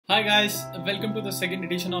Hi guys, welcome to the second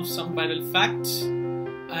edition of Some Viral Facts,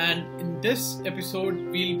 and in this episode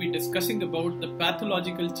we'll be discussing about the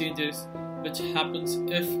pathological changes which happens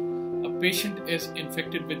if a patient is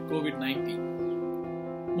infected with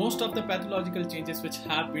COVID-19. Most of the pathological changes which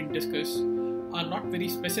have been discussed are not very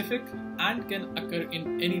specific and can occur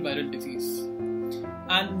in any viral disease.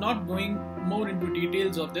 And not going more into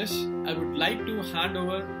details of this, I would like to hand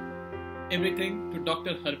over everything to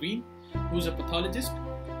Dr. Harveen, who is a pathologist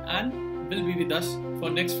and will be with us for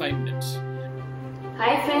next 5 minutes.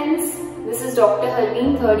 Hi friends, this is Dr.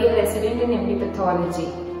 Harveen, third year resident in MD Pathology.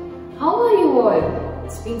 How are you all?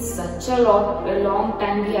 It's been such a long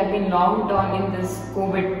time we have been locked down in this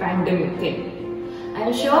COVID pandemic thing.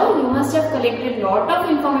 I'm sure you must have collected a lot of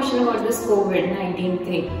information about this COVID-19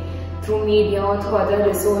 thing through media or through other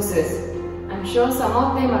resources. I'm sure some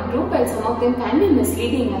of them are true, but some of them can be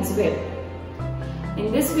misleading as well. In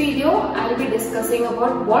this video, I'll be discussing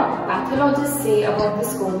about what pathologists say about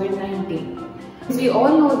this COVID-19. We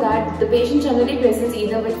all know that the patient generally presents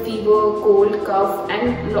either with fever, cold, cough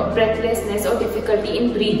and breathlessness or difficulty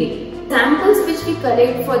in breathing. Samples which we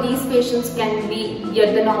collect for these patients can be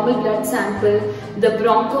the normal blood sample, the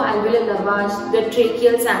bronchoalveolar lavage, the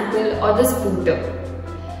tracheal sample or the sputum.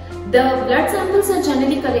 The blood samples are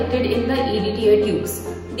generally collected in the EDTA tubes.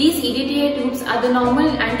 These EDTA tubes are the normal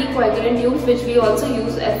anticoagulant tubes which we also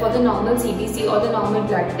use for the normal CBC or the normal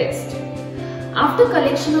blood test. After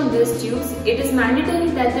collection of these tubes, it is mandatory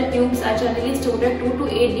that the tubes are generally stored at 2 to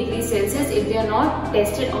 8 degrees Celsius if they are not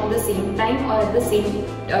tested on the same time or at the same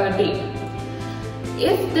date.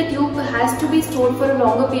 If the tube has to be stored for a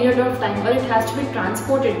longer period of time or it has to be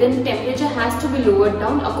transported, then the temperature has to be lowered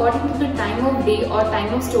down according to the time of day or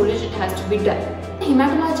time of storage it has to be done.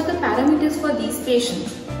 Hematological parameters for these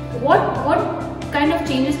patients. What kind of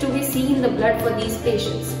changes do we see in the blood for these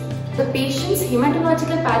patients? The patient's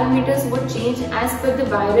hematological parameters would change as per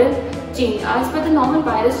the normal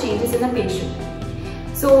virus changes in a patient.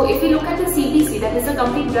 So if we look at the CBC, that is the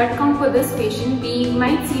complete blood count for this patient, we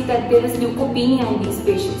might see that there is leukopenia in these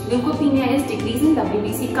patients. Leukopenia is decrease in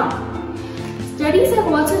WBC count. Studies have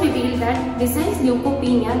also revealed that besides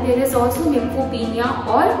leukopenia, there is also lymphopenia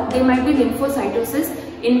or there might be lymphocytosis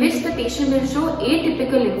in which the patient will show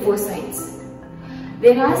atypical lymphocytes.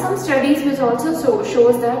 There are some studies which also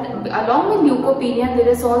shows that along with leukopenia, there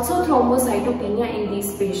is also thrombocytopenia in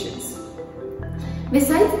these patients.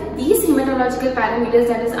 Besides these hematological parameters,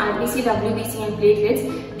 that is RBC, WBC and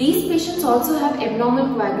platelets, these patients also have abnormal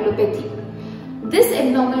coagulopathy. This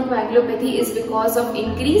abnormal coagulopathy is because of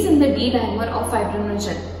increase in the D-dimer of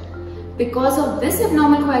fibrinogen. Because of this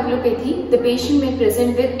abnormal coagulopathy, the patient may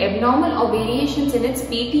present with abnormal or variations in its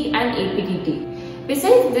PT and APTT.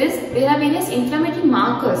 Besides this, there are various inflammatory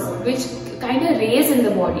markers which kind of raise in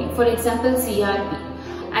the body, for example CRP.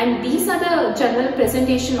 And these are the general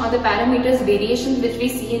presentation or the parameters variations which we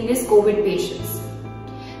see in these COVID patients.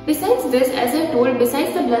 Besides this, as I told,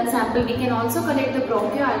 besides the blood sample, we can also collect the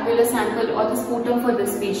bronchoalveolar sample or the sputum for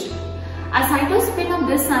this patient. A cytospin of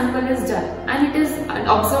this sample is done and it is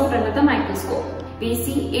observed under the microscope. We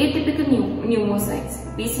see atypical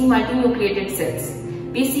pneumocytes, we see multinucleated cells,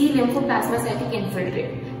 we see lymphoplasmacytic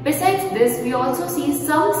infiltrate. Besides this, we also see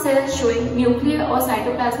some cells showing nuclear or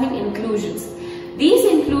cytoplasmic inclusions. These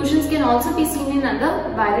inclusions can also be seen in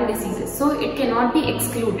other viral diseases, so it cannot be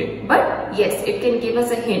excluded. But yes, it can give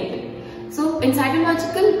us a hint. So in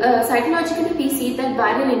cytologically we see that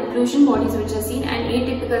viral inclusion bodies which are seen and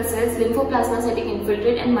atypical cells, lymphoplasmacytic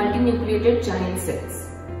infiltrate and multinucleated giant cells.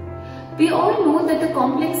 We all know that the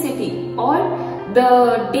complexity or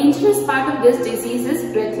the dangerous part of this disease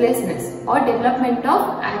is breathlessness or development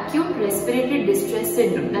of acute respiratory distress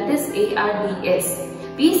syndrome, that is ARDS.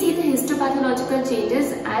 We see the histopathological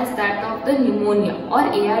changes as that of the pneumonia or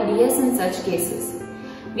ARDS in such cases.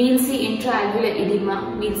 We will see intraalveolar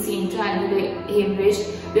edema, we will see intraalveolar hemorrhage,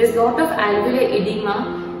 there is a lot of alveolar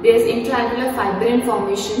edema, there is intraalveolar fibrin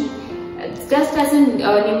formation. Just as in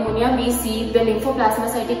pneumonia, we see the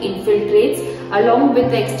lymphoplasmacytic infiltrates along with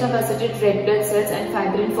the extravasated red blood cells and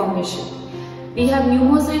fibrin formation. We have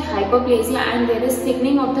pneumocyte hyperplasia and there is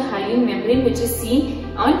thickening of the hyaline membrane which is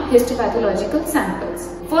seen on histopathological samples.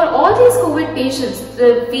 For all these COVID patients,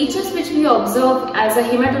 the features which we observe as a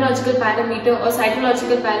hematological parameter or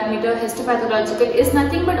cytological parameter, histopathological, is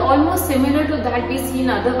nothing but almost similar to that we see in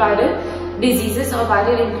other viral diseases or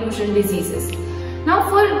viral inclusion diseases. Now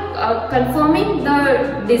for confirming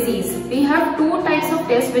the disease, we have two types of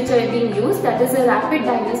tests which are being used, that is a rapid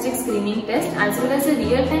diagnostic screening test as well as a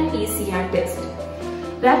real-time PCR test.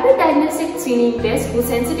 Rapid diagnostic screening test, whose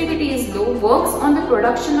sensitivity is low, works on the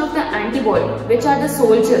production of the antibody, which are the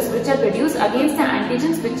soldiers which are produced against the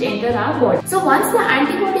antigens which enter our body. So once the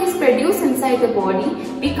antibody is produced inside the body,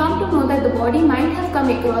 we come to know that the body might have come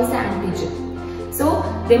across the antigen. So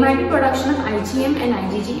there might be production of IgM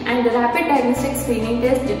and IgG, and the rapid diagnostic screening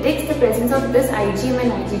test detects the presence of this IgM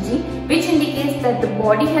and IgG, which indicates that the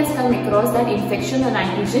body has come across that infection or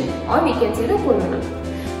antigen, or we can say the corona.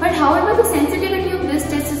 But however, the sensitivity of this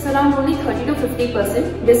test is around only 30 to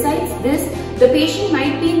 50%. Besides this, the patient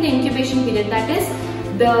might be in the incubation period, that is,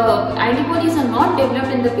 the antibodies are not developed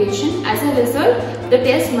in the patient. As a result, the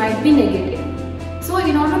test might be negative. So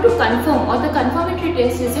in order to confirm, or the confirmatory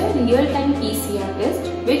test is a real-time PCR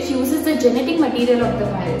test which uses the genetic material of the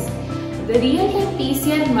virus. The real-time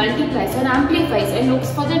PCR multiplies or amplifies and looks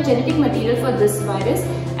for the genetic material for this virus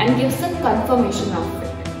and gives the confirmation of it.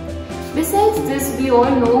 Besides this, we all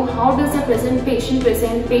know how does the patient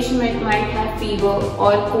present. Patient might have fever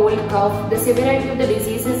or cold, cough. The severity of the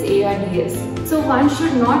disease is ARDS. So one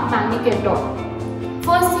should not panic at all.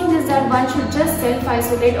 First thing is that one should just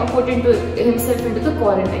self-isolate or put himself into the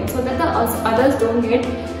quarantine so that the others don't get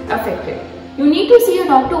affected. You need to see a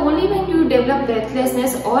doctor only when you develop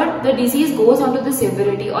breathlessness or the disease goes on to the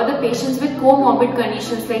severity, or the patients with comorbid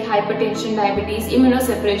conditions like hypertension, diabetes,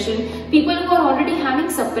 immunosuppression, people who are already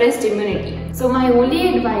having suppressed immunity. So my only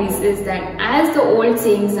advice is that, as the old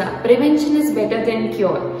sayings are, prevention is better than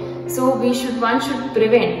cure. So one should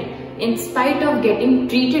prevent in spite of getting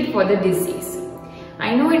treated for the disease.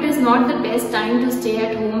 I know it is not the best time to stay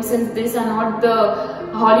at home since these are not the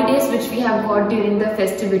holidays which we have got during the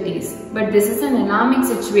festivities. But this is an alarming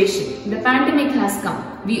situation. The pandemic has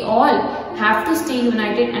come. We all have to stay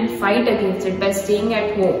united and fight against it by staying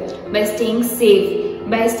at home, by staying safe,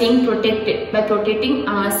 by staying protected, by protecting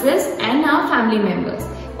ourselves and our family members.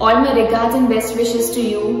 All my regards and best wishes to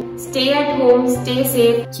you. Stay at home, stay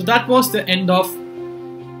safe. So that was the end of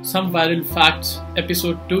Some Viral Facts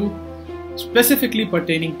episode 2. Specifically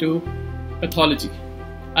pertaining to pathology.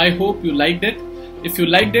 I hope you liked it. If you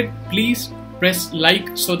liked it, please press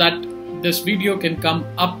like so that this video can come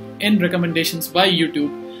up in recommendations by YouTube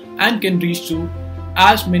and can reach to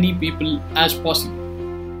as many people as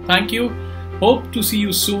possible. Thank you. Hope to see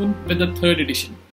you soon with the third edition.